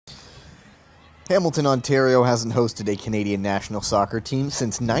Hamilton, Ontario hasn't hosted a Canadian national soccer team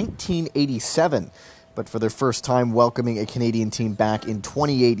since 1987. But for their first time welcoming a Canadian team back in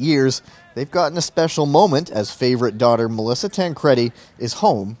 28 years, they've gotten a special moment as favorite daughter Melissa Tancredi is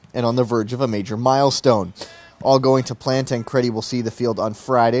home and on the verge of a major milestone. All going to plan, Tancredi will see the field on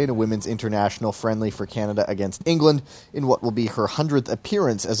Friday in a women's international friendly for Canada against England in what will be her 100th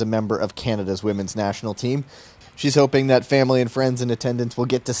appearance as a member of Canada's women's national team. She's hoping that family and friends in attendance will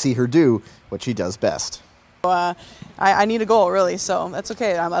get to see her do what she does best. I need a goal, really, so that's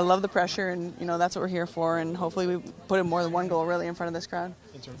okay. I love the pressure, and that's what we're here for, and hopefully we put in more than one goal, really, in front of this crowd.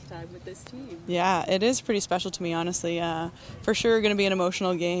 Time with this team. Yeah, it is pretty special to me, honestly. For sure going to be an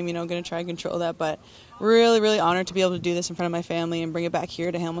emotional game, going to try and control that, but really, really honored to be able to do this in front of my family and bring it back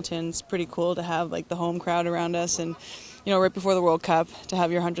here to Hamilton. It's pretty cool to have the home crowd around us, and right before the World Cup to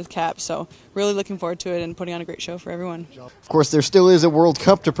have your 100th cap. So really looking forward to it and putting on a great show for everyone. Of course, there still is a World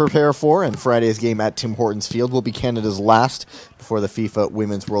Cup to prepare for, and Friday's game at Tim Hortons Field will be Canada's last before the FIFA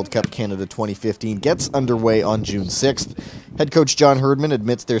Women's World Cup Canada 2015 gets underway on June 6th. Head coach John Herdman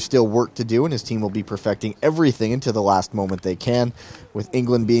admits there's still work to do, and his team will be perfecting everything until the last moment they can. With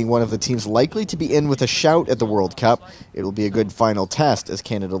England being one of the teams likely to be in with a shout at the World Cup, it will be a good final test as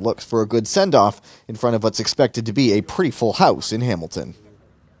Canada looks for a good send-off in front of what's expected to be a pretty full house in Hamilton.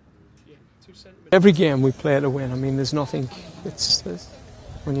 Every game we play to win. I mean, there's nothing.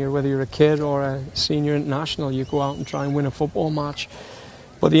 Whether you're a kid or a senior international, you go out and try and win a football match.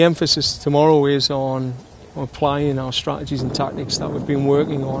 But the emphasis tomorrow is on applying our strategies and tactics that we've been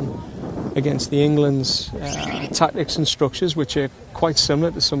working on against the England's tactics and structures, which are quite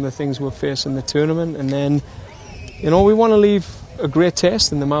similar to some of the things we'll face in the tournament. And then, we want to leave a great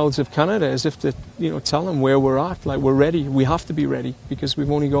taste in the mouths of Canada, as if to tell them where we're at. Like, we're ready. We have to be ready because we've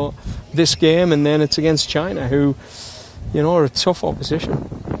only got this game, and then it's against China, who are a tough opposition.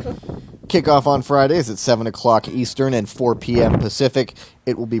 Kickoff on Friday is at 7 o'clock Eastern and 4 p.m. Pacific.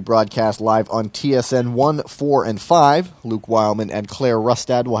 It will be broadcast live on TSN 1, 4, and 5. Luke Wildman and Claire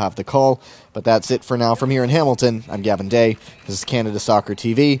Rustad will have the call. But that's it for now from here in Hamilton. I'm Gavin Day. This is Canada Soccer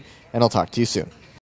TV, and I'll talk to you soon.